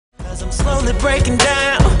slowly breaking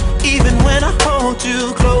down, even when I hold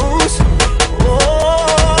you close.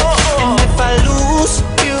 Oh, and if I lose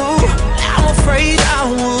you, I'm afraid I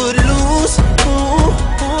would lose who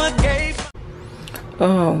I gave.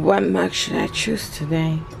 Oh, what mug should I choose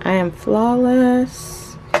today? I am flawless.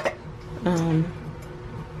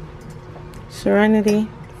 Serenity,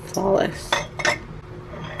 flawless.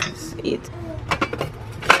 Let's eat.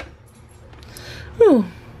 Ooh,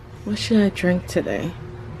 what should I drink today?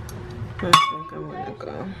 I think I'm gonna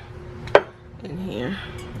go in here.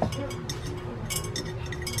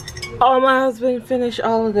 Oh, my husband finished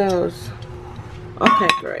all of those. Okay,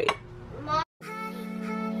 great.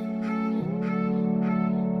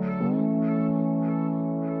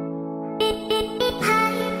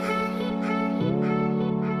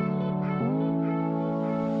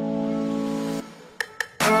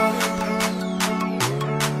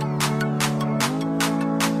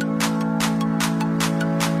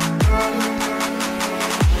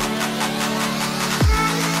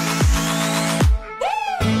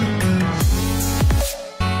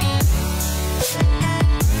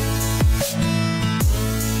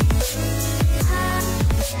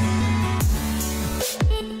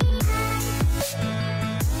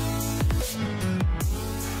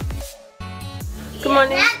 Good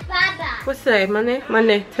morning. What's today? Monday?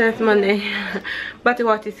 Monday. Today's Monday. About to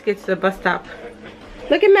walk these kids to the bus stop.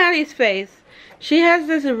 Look at Maddie's face. She has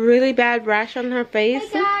this really bad rash on her face.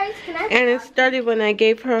 Hey guys, can I and it started when I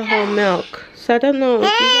gave her whole milk. So I don't know.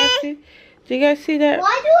 Do you guys see that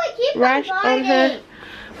Why do I keep rash on her?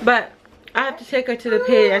 But I have to take her to the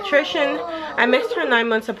pediatrician. I missed her 9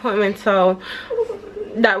 months appointment, so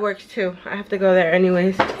that works too. I have to go there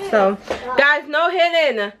anyways. So guys, no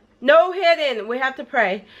hidden. No hidden. We have to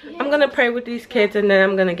pray. I'm gonna pray with these kids and then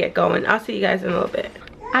I'm gonna get going. I'll see you guys in a little bit.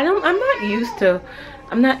 I'm not used to,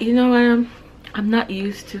 you know what, I'm not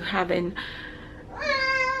used to having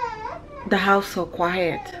the house so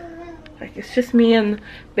quiet. Like, it's just me and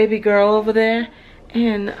baby girl over there.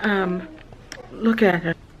 And look at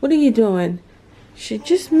her. What are you doing? She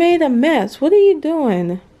just made a mess. What are you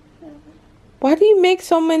doing? Why do you make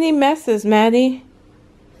so many messes, Maddie?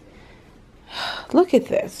 Look at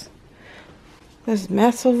this. This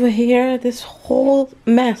mess over here. This whole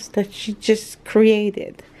mess that she just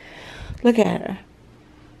created. Look at her.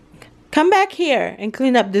 Come back here and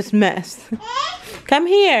clean up this mess. Come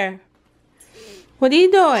here. What are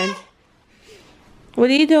you doing? What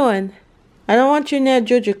are you doing? I don't want you near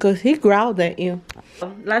Juju because he growled at you.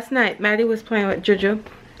 Last night, Maddie was playing with Juju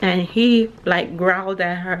and he like growled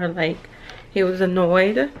at her like he was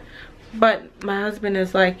annoyed. But my husband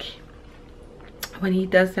is like, when he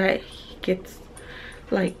does that, he gets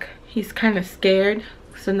like, he's kind of scared.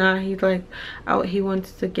 So now he's like, he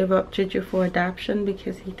wants to give up Juju for adoption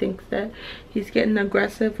because he thinks that he's getting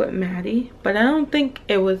aggressive with Maddie. But I don't think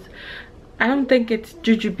it's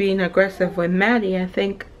Juju being aggressive with Maddie. I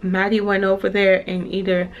think Maddie went over there and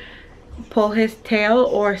either pull his tail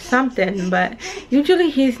or something, but usually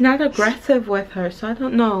he's not aggressive with her, so I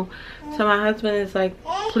don't know. So my husband is like,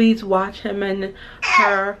 please watch him and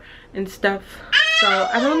her and stuff. So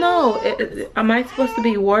I don't know, am I supposed to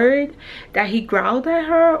be worried that he growled at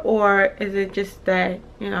her, or is it just that,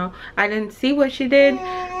 you know, I didn't see what she did,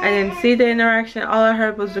 I didn't see the interaction, all I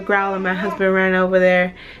heard was the growl and my husband ran over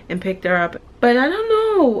there and picked her up. But I don't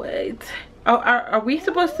know, are we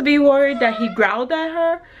supposed to be worried that he growled at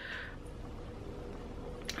her?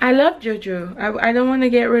 I love Juju. I don't want to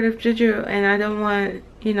get rid of Juju, and I don't want,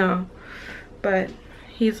 you know, but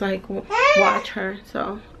he's like, watch her.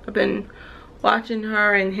 So I've been watching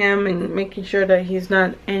her and him and making sure that he's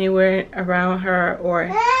not anywhere around her or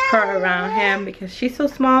her around him, because she's so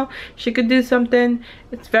small. She could do something.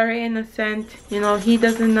 It's very innocent, you know. He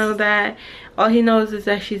doesn't know that. All he knows is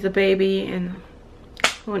that she's a baby, and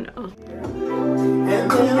who knows. And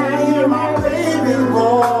then I hear my baby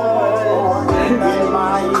voice in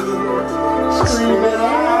my ear, screaming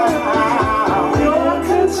out, "You're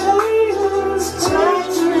contagious,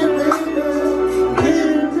 touch me, baby,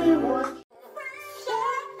 give me what."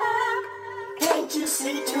 Can't you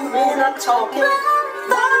see 2 men are talking?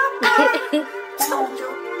 Told you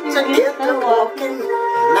to get to walking.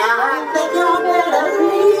 Now I think you better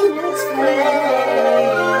leave this place,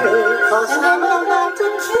 'cause I'm about to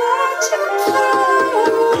catch a play.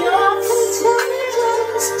 You're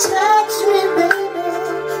contagious, touch me, baby,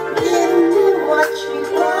 give me what you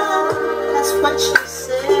want.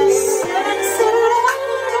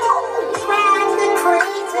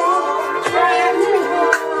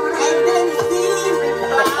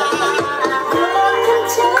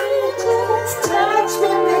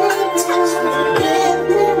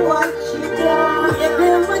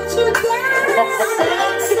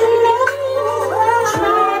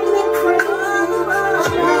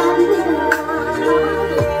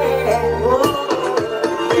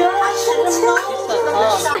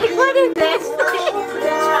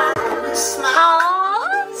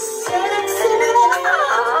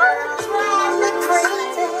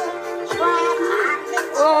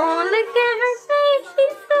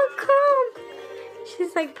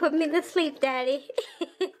 put me to sleep, Daddy.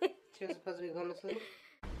 She was supposed to be going to sleep.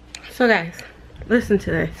 So guys, listen to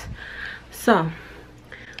this. So,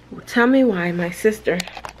 tell me why my sister,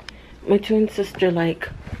 my twin sister, like,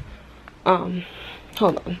 hold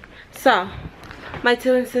on. So, my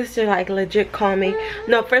twin sister, like, legit called me.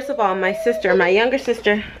 No, first of all, my sister, my younger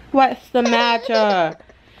sister. What's the matter?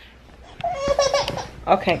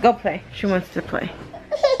 Okay, go play. She wants to play.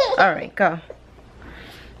 Alright, go.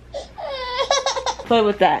 Play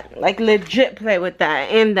with that. Like, legit play with that.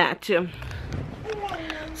 And that, too.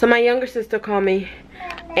 So, my younger sister called me.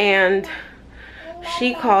 And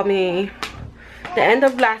she called me the end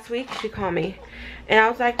of last week. She called me. And I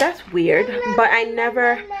was like, that's weird. But I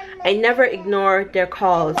never ignored their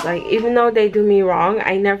calls. Like, even though they do me wrong,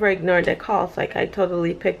 I never ignored their calls. Like, I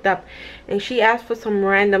totally picked up. And she asked for some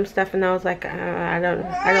random stuff, and I was like, I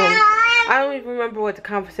don't even remember what the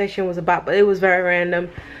conversation was about, but it was very random.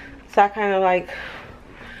 So I kind of like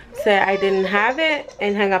said I didn't have it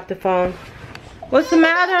and hung up the phone. What's the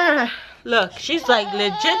matter? Look, she's like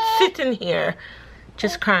legit sitting here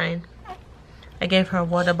just crying. I gave her a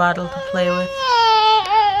water bottle to play with.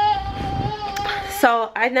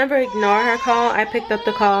 So I never ignore her call. I picked up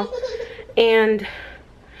the call, and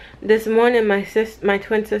this morning my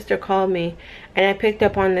twin sister called me, and I picked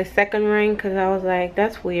up on the second ring because I was like,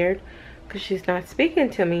 that's weird, because she's not speaking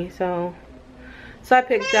to me. So I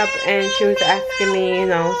picked up, and she was asking me, you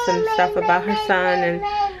know, some stuff about her son, and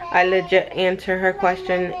I legit answered her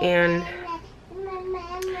question, and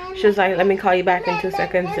she was like, let me call you back in 2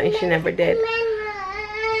 seconds, and she never did.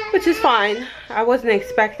 Which is fine. I wasn't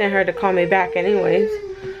expecting her to call me back anyways.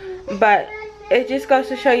 But it just goes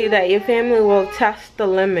to show you that your family will test the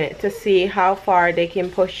limit to see how far they can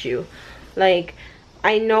push you. Like,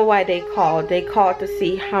 I know why they called. They called to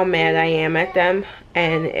see how mad I am at them,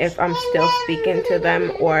 and if I'm still speaking to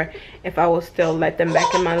them, or if I will still let them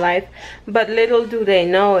back in my life. But little do they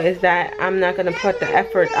know is that I'm not going to put the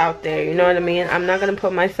effort out there. You know what I mean? I'm not going to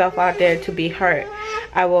put myself out there to be hurt.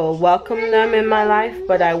 I will welcome them in my life,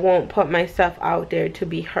 but I won't put myself out there to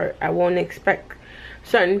be hurt. I won't expect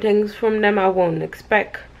certain things from them. I won't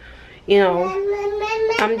expect, you know,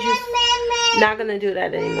 I'm just not going to do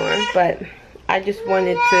that anymore. But I just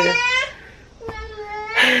wanted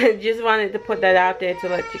to put that out there to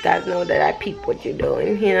let you guys know that I peep what you're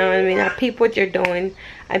doing. You know what I mean? I peep what you're doing.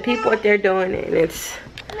 I peep what they're doing, and it's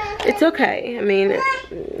okay. I mean,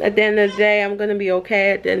 at the end of the day, I'm gonna be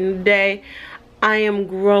okay. At the end of the day, I am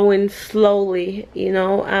growing slowly. You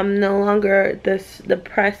know, I'm no longer this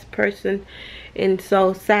depressed person and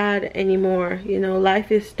so sad anymore. You know,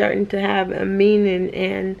 life is starting to have a meaning,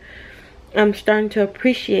 and I'm starting to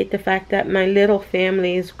appreciate the fact that my little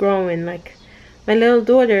family is growing. Like, my little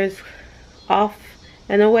daughter is off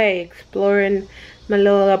and away exploring my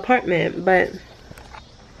little apartment. But,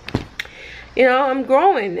 you know, I'm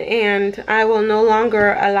growing, and I will no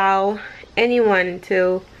longer allow anyone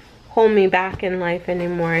to hold me back in life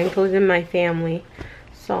anymore, including my family.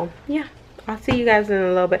 So, yeah. I'll see you guys in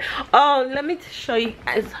a little bit. Oh, let me show you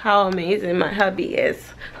guys how amazing my hubby is.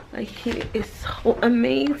 Like, he is so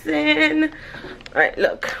amazing. Alright,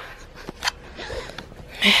 look.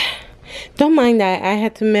 Don't mind that. I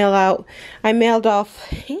had to mail out. I mailed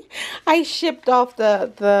off. I shipped off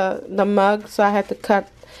the mug, so I had to cut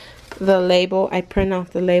the label. I print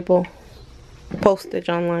off the label. Postage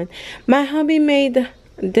online. My hubby made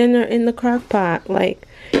dinner in the crock pot. Like,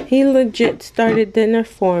 he legit started dinner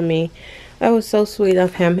for me. That was so sweet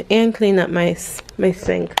of him. And clean up my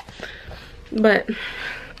sink. But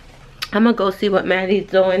I'm gonna go see what Maddie's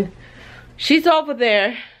doing. She's over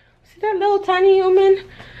there. See that little tiny human?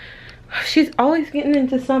 She's always getting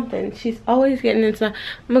into something. She's always getting into... I'm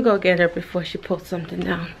gonna go get her before she pulls something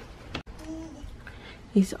down.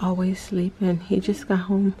 He's always sleeping. He just got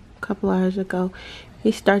home a couple hours ago.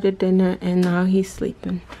 He started dinner, and now he's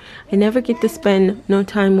sleeping. I never get to spend no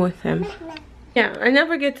time with him. Yeah, I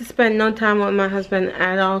never get to spend no time with my husband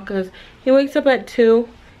at all, because he wakes up at 2.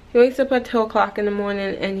 He wakes up at 2 o'clock in the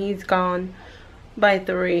morning, and he's gone by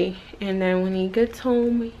 3. And then when he gets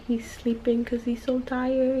home, he's sleeping because he's so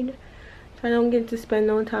tired. So I don't get to spend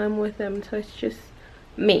no time with him. So it's just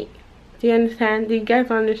me. Do you understand? Do you guys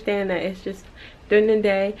understand that it's just during the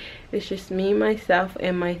day, it's just me, myself,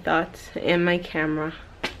 and my thoughts, and my camera.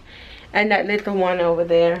 And that little one over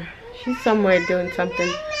there, she's somewhere doing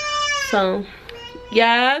something. So,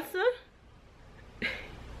 yes.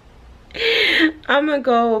 I'm gonna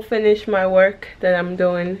go finish my work that I'm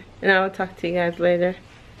doing, and I will talk to you guys later.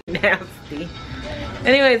 Nasty.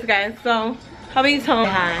 Anyways, guys, so hubby's home.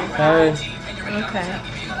 Hi. Hi.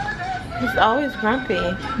 Okay. He's always grumpy.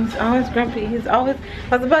 He's always grumpy. He's always,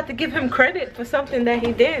 I was about to give him credit for something that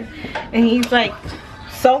he did. And he's like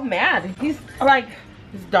so mad. He's like,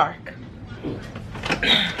 it's dark.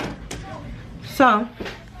 So,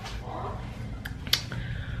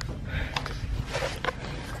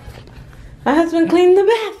 my husband cleaned the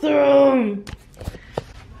bathroom.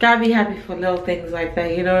 Gotta be happy for little things like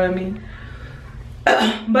that, you know what I mean?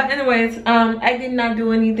 But anyways, I did not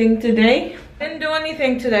do anything today. Didn't do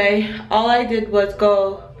anything today. All I did was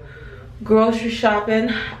go grocery shopping.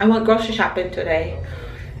 I went grocery shopping today.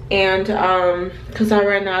 And because I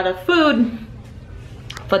ran out of food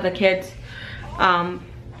for the kids'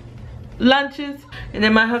 lunches. And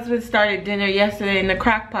then my husband started dinner yesterday in the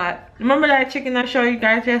crock pot. Remember that chicken I showed you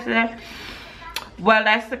guys yesterday? Well,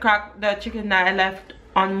 that's the chicken that I left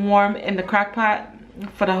on warm in the crock pot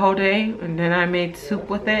for the whole day. And then I made soup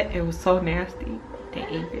with it. It was so nasty. They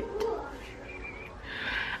ate it.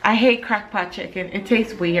 I hate crock pot chicken. It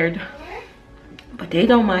tastes weird. But they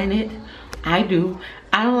don't mind it. I do.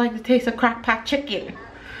 I don't like the taste of crock pot chicken.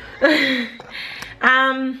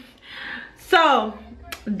 So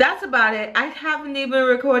that's about it. I haven't even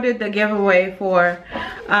recorded the giveaway for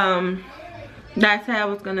that I said I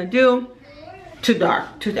was gonna do. Too dark.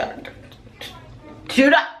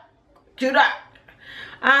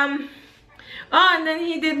 Oh, and then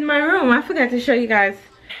he did my room. I forgot to show you guys.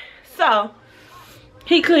 So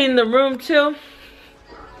he cleaned the room too.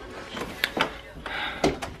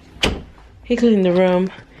 He cleaned the room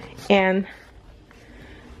and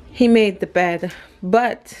he made the bed.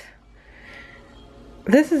 But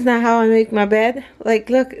this is not how I make my bed. Like,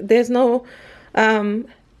 look, there's no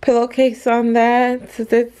pillowcase on that.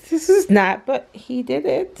 This is not, but he did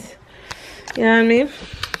it. You know what I mean?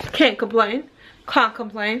 Can't complain. Can't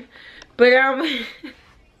complain. But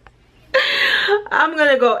I'm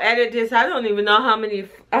gonna go edit this. I don't even know how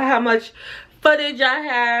much footage I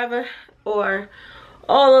have or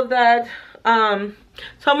all of that.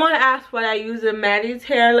 Someone asked what I use in Maddie's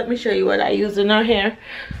hair. Let me show you what I use in her hair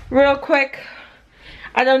real quick.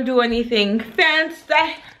 I don't do anything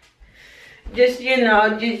fancy. Just, you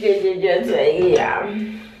know, just yeah.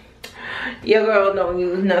 Your girl don't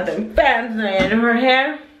use nothing fancy in her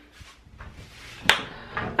hair.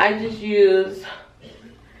 I just use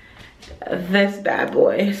this bad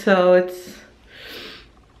boy. So it's,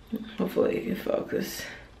 hopefully you can focus.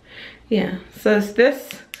 Yeah, so it's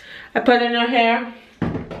this. I put in her hair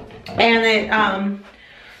and it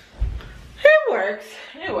works.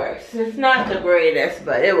 It works. It's not the greatest,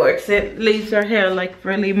 but it works. It leaves her hair like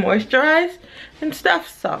really moisturized and stuff.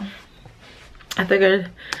 So I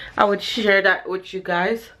figured I would share that with you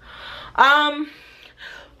guys.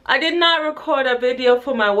 I did not record a video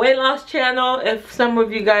for my weight loss channel. If some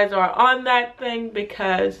of you guys are on that thing,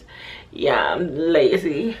 because yeah, I'm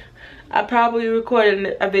lazy. I probably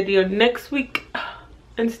recorded a video next week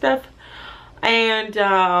and stuff. And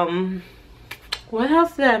what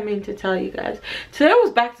else did I mean to tell you guys? Today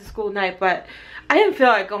was back to school night, but I didn't feel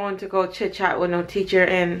like going to go chit chat with no teacher,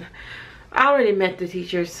 and I already met the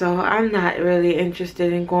teacher, so I'm not really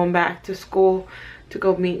interested in going back to school to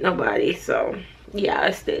go meet nobody. So yeah,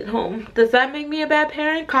 I stayed home. Does that make me a bad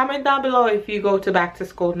parent? Comment down below if you go to back to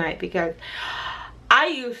school night, because I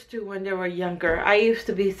used to when they were younger. I used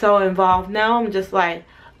to be so involved. Now I'm just like,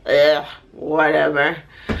 ugh, whatever.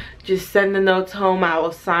 Just send the notes home, I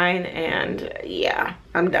will sign, and yeah,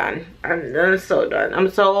 I'm done. I'm so done. I'm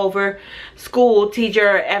so over school,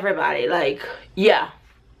 teacher, everybody. Like, yeah.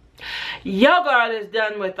 Your girl is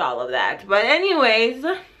done with all of that. But anyways,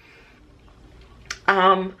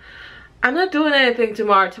 I'm not doing anything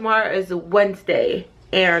tomorrow. Tomorrow is Wednesday,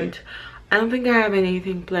 and I don't think I have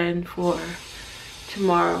anything planned for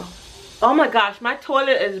tomorrow. Oh my gosh, my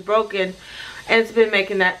toilet is broken. And it's been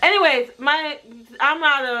making that. Anyways, I'm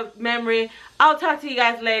out of memory. I'll talk to you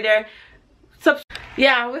guys later.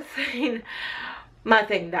 Yeah, I was saying my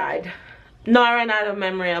thing died. No, I ran out of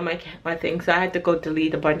memory on my thing, so I had to go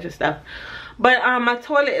delete a bunch of stuff. But my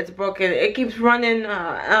toilet is broken. It keeps running,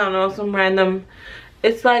 I don't know, some random,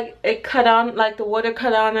 it's like it cut on, like the water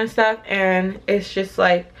cut on and stuff, and it's just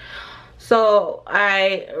like, so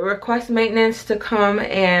I request maintenance to come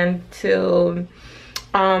and to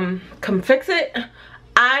come fix it.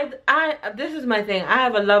 This is my thing. I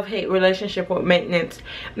have a love-hate relationship with maintenance.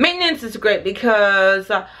 Maintenance is great because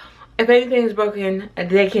if anything is broken,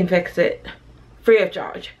 they can fix it free of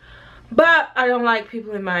charge. But I don't like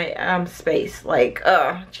people in my space. Like,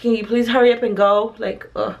 can you please hurry up and go? Like,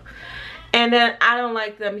 And then I don't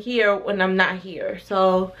like them here when I'm not here.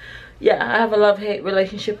 So yeah, I have a love-hate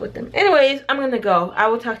relationship with them. Anyways, I'm gonna go. I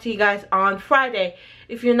will talk to you guys on Friday.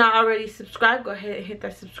 If you're not already subscribed, go ahead and hit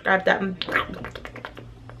that subscribe button.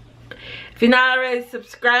 If you're not already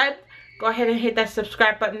subscribed, go ahead and hit that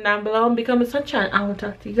subscribe button down below and become a sunshine. I will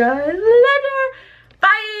talk to you guys later.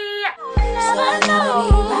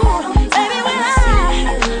 Bye.